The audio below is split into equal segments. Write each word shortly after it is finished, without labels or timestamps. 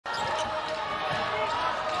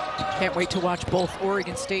Can't wait to watch both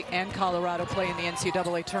Oregon State and Colorado play in the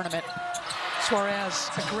NCAA tournament. Suarez,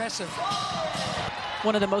 aggressive.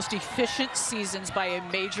 One of the most efficient seasons by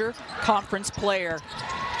a major conference player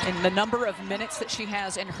in the number of minutes that she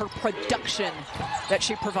has and her production that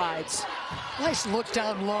she provides. Nice look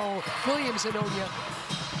down low. Williams and Onya.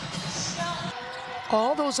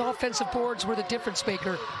 All those offensive boards were the difference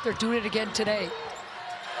maker. They're doing it again today.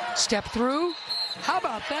 Step through. How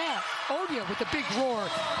about that? Onya with the big roar.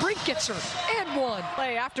 Brink gets her and one.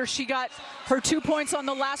 Play after she got her 2 points on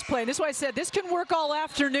the last play. And this is why I said this can work all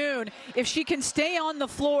afternoon if she can stay on the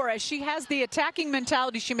floor as she has the attacking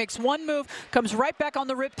mentality. She makes one move, comes right back on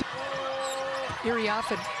the rip.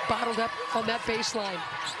 Iriafen bottled up on that baseline.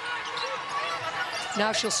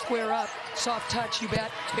 Now she'll square up. Soft touch, you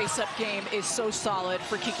bet. Face-up game is so solid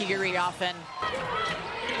for Kiki Iriafen.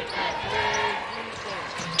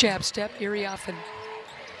 Jab step, Iriafen.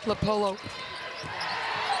 Lapolo.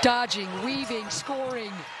 Dodging, weaving,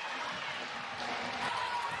 scoring.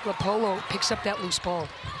 Lapolo picks up that loose ball.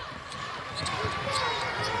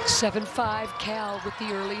 7-5 Cal with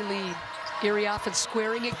the early lead. Iriafen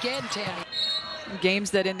squaring again, Tammy. Games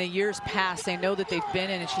that in the years past they know that they've been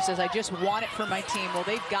in, and she says, I just want it for my team. Well,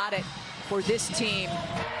 they've got it for this team.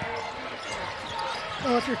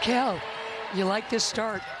 Well, if you're Cal, you like this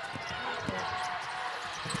start.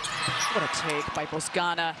 What a take by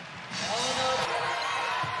Bosgana.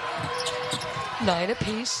 9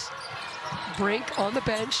 apiece. Brink on the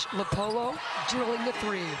bench. Lapolo drilling the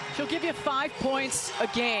three. She'll give you 5 points a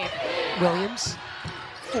game. Williams,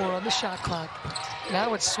 4 on the shot clock.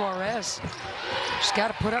 Now it's Suarez. She's got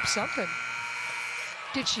to put up something.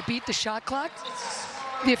 Did she beat the shot clock?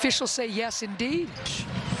 The officials say yes, indeed.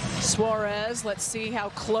 Suarez, let's see how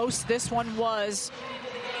close this one was.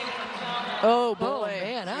 Oh, boy. Oh,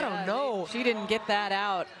 man, I don't know. She didn't get that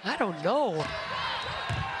out. I don't know.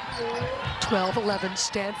 12-11,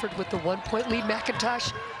 Stanford with the 1-point lead.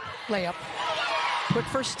 McIntosh, layup. Quick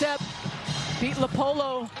first step, beat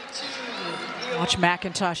Lapolo. Watch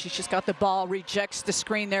McIntosh, she's just got the ball, rejects the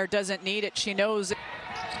screen there, doesn't need it, she knows it.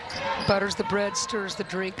 Butters the bread, stirs the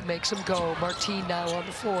drink, makes him go. Martin now on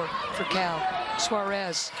the floor for Cal.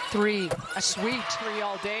 Suarez, 3, a sweet. 3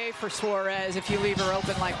 all day for Suarez if you leave her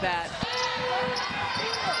open like that.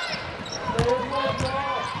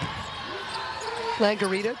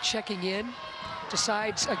 Langarita checking in,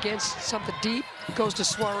 decides against something deep, goes to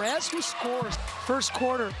Suarez, who scores. First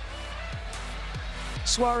quarter,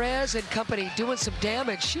 Suarez and company doing some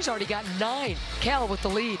damage. She's already got 9. Cal with the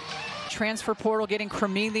lead. Transfer portal getting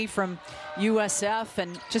Cremili from USF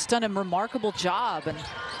and just done a remarkable job. And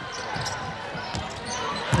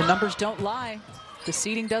the numbers don't lie. The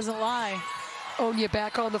seeding doesn't lie. Onya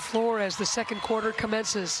back on the floor as the second quarter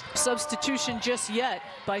commences. Substitution just yet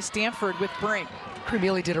by Stanford with Brink.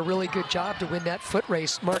 Cremili did a really good job to win that foot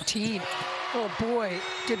race. Martin, oh boy,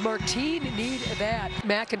 did Martin need that.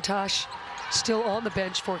 McIntosh still on the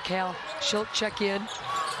bench for Cal. She'll check in.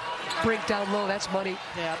 Brink down low, that's money.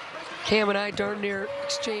 Yeah. Cam and I darn near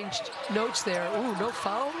exchanged notes there. Ooh, no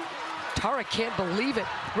foul? Tara can't believe it.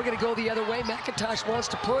 We're gonna go the other way. McIntosh wants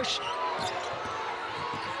to push.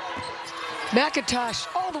 McIntosh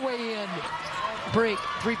all the way in. Brink,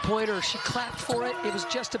 3-pointer, she clapped for it. It was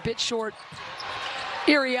just a bit short.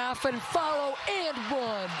 Iriafen, follow and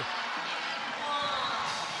one.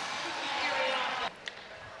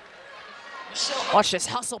 Watch this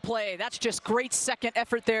hustle play. That's just great second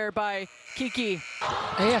effort there by Kiki.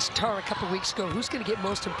 I asked Tara a couple weeks ago, who's going to get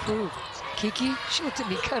most improved? Kiki? She looked at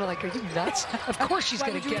me kind of like, are you nuts? Of course she's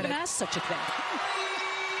going to get it. Why would you even ask such a thing?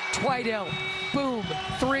 Twidell, boom,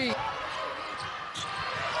 3.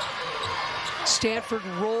 Stanford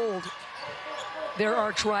rolled their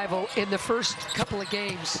arch rival in the first couple of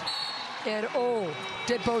games. And oh,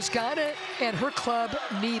 did Bosgana and her club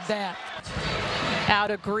need that?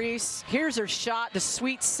 Out of grease. Here's her shot, the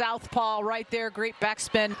sweet southpaw right there, great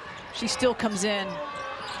backspin. She still comes in,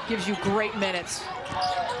 gives you great minutes.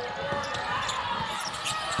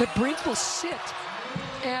 But Brink will sit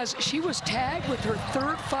as she was tagged with her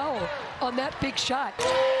 3rd foul on that big shot.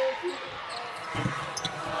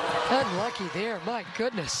 Unlucky there, my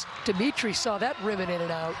goodness. Dimitri saw that ribbon in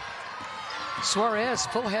and out. Suarez,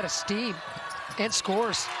 full head of steam, and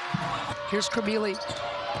scores. Here's Cremili.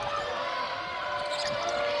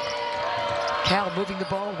 Cal moving the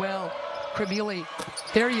ball well. Cremili,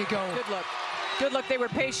 there you go. Good look. Good look, they were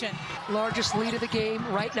patient. Largest lead of the game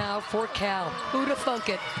right now for Cal. Who'd have thunk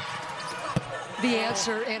it? The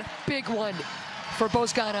answer, and a big one for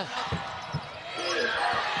Bosgana.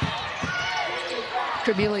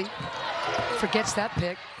 Cremili forgets that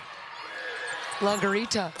pick.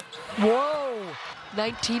 Langarita Whoa!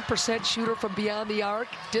 19% shooter from beyond the arc.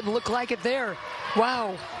 Didn't look like it there.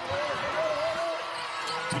 Wow.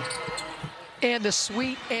 And the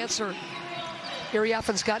sweet answer.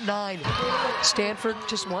 Iriafen's got 9. Stanford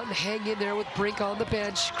just wanting to hang in there with Brink on the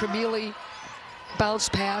bench. Kremili, bounce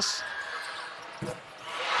pass.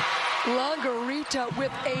 Longarita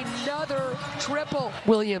with another triple.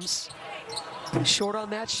 Williams, short on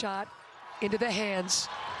that shot, into the hands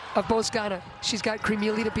of Bozgana. She's got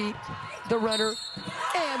Kremili to beat. The runner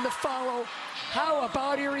and the follow. How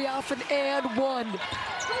about Iriafen and 1?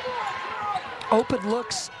 Open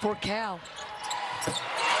looks for Cal.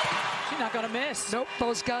 She's not gonna miss. Nope,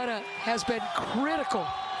 Bozgana has been critical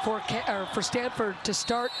for Stanford to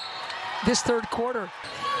start this third quarter.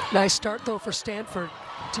 Nice start though for Stanford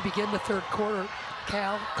to begin the third quarter.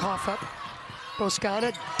 Cal, cough up.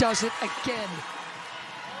 Bozgana does it again.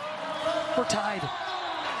 We're tied.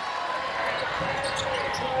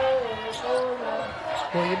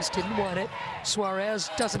 Williams didn't want it. Suarez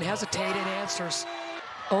doesn't hesitate and answers.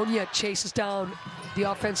 Onya chases down the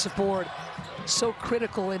offensive board. So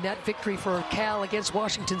critical in that victory for Cal against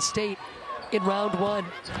Washington State in round 1.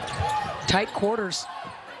 Tight quarters.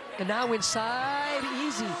 And now inside,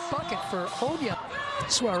 easy bucket for Onya.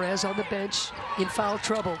 Suarez on the bench in foul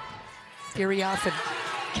trouble. Iriafen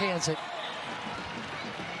cans it.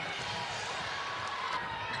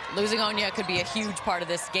 Losing Onya could be a huge part of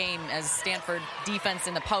this game, as Stanford defense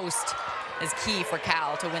in the post is key for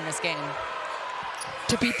Cal to win this game.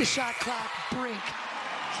 To beat the shot clock, Brink.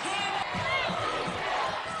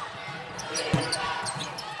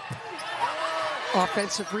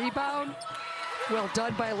 Offensive rebound. Well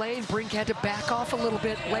done by Lane. Brink had to back off a little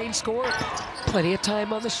bit. Lane scored. Plenty of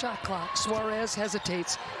time on the shot clock. Suarez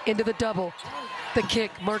hesitates into the double. The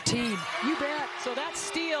kick, Martin. You bet. So that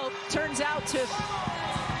steal turns out to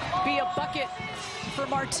be a bucket for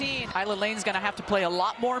Martin. Isla Lane's gonna have to play a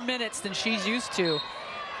lot more minutes than she's used to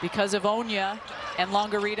because of Onya and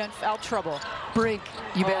Longarita in foul trouble. Brink,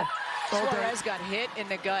 you bet. Suarez got hit in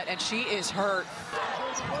the gut and she is hurt.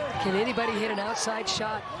 Can anybody hit an outside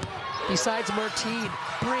shot besides Martin?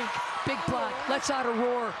 Brink, big block, lets out a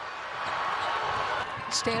roar.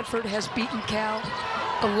 Stanford has beaten Cal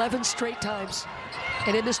 11 straight times.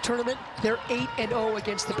 And in this tournament, they're 8-0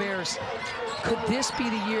 against the Bears. Could this be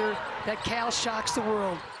the year that Cal shocks the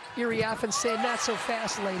world? Iriafen said, not so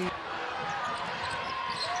fast, lady.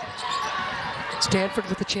 Stanford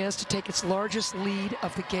with a chance to take its largest lead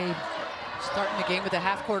of the game. Starting the game with a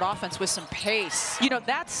half-court offense with some pace. You know,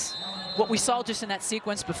 that's what we saw just in that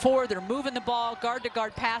sequence before. They're moving the ball,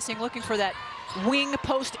 guard-to-guard passing, looking for that wing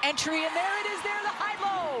post entry, and there it is there, the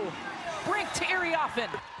high-low. Brink to Iriafen.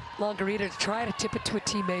 Longarita to try to tip it to a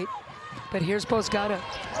teammate, but here's Bozgana.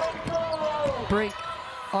 Brink,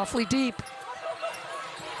 awfully deep.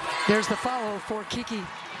 There's the follow for Kiki.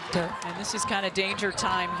 And this is kind of danger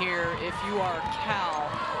time here if you are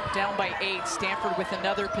Cal, down by 8. Stanford with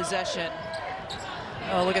another possession.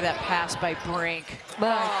 Oh, look at that pass by Brink.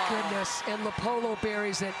 My goodness, and Lopolo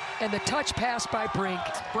buries it, and the touch pass by Brink.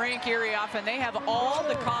 Brink, Iriafen, they have all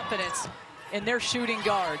the confidence in their shooting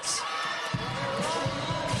guards.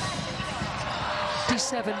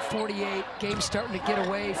 57-48, game starting to get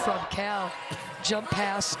away from Cal. Jump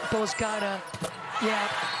pass, Bozgana. Yeah,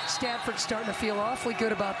 Stanford's starting to feel awfully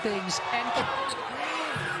good about things. And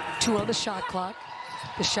 2 on the shot clock.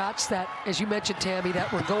 The shots that, as you mentioned, Tammy,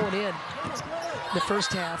 that were going in the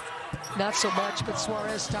first half. Not so much, but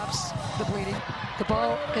Suarez stops the bleeding. The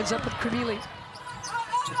ball ends up with Kremili.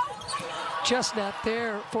 Just not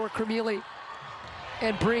there for Kremili.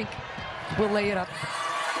 And Brink will lay it up.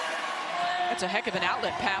 That's a heck of an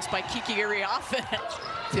outlet pass by Kiki Iriafen.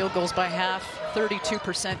 Field goals by half,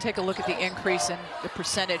 32%. Take a look at the increase in the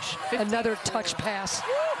percentage. Another touch pass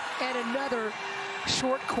and another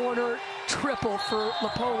short corner triple for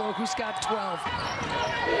Lopolo, who's got 12.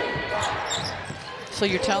 So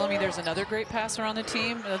you're telling me there's another great passer on the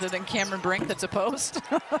team other than Cameron Brink that's a post?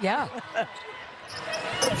 Yeah.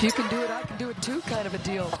 If you can do it, I can do it too, kind of a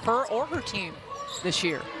deal. Her or her team this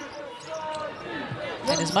year.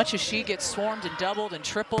 And as much as she gets swarmed and doubled and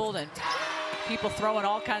tripled and people throwing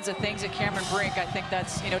all kinds of things at Cameron Brink, I think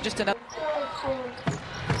that's, you know, just another.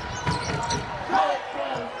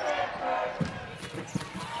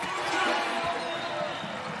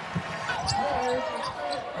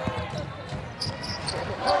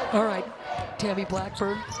 All right, Tammy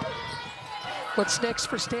Blackburn. What's next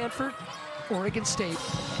for Stanford? Oregon State.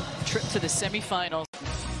 Trip to the semifinals.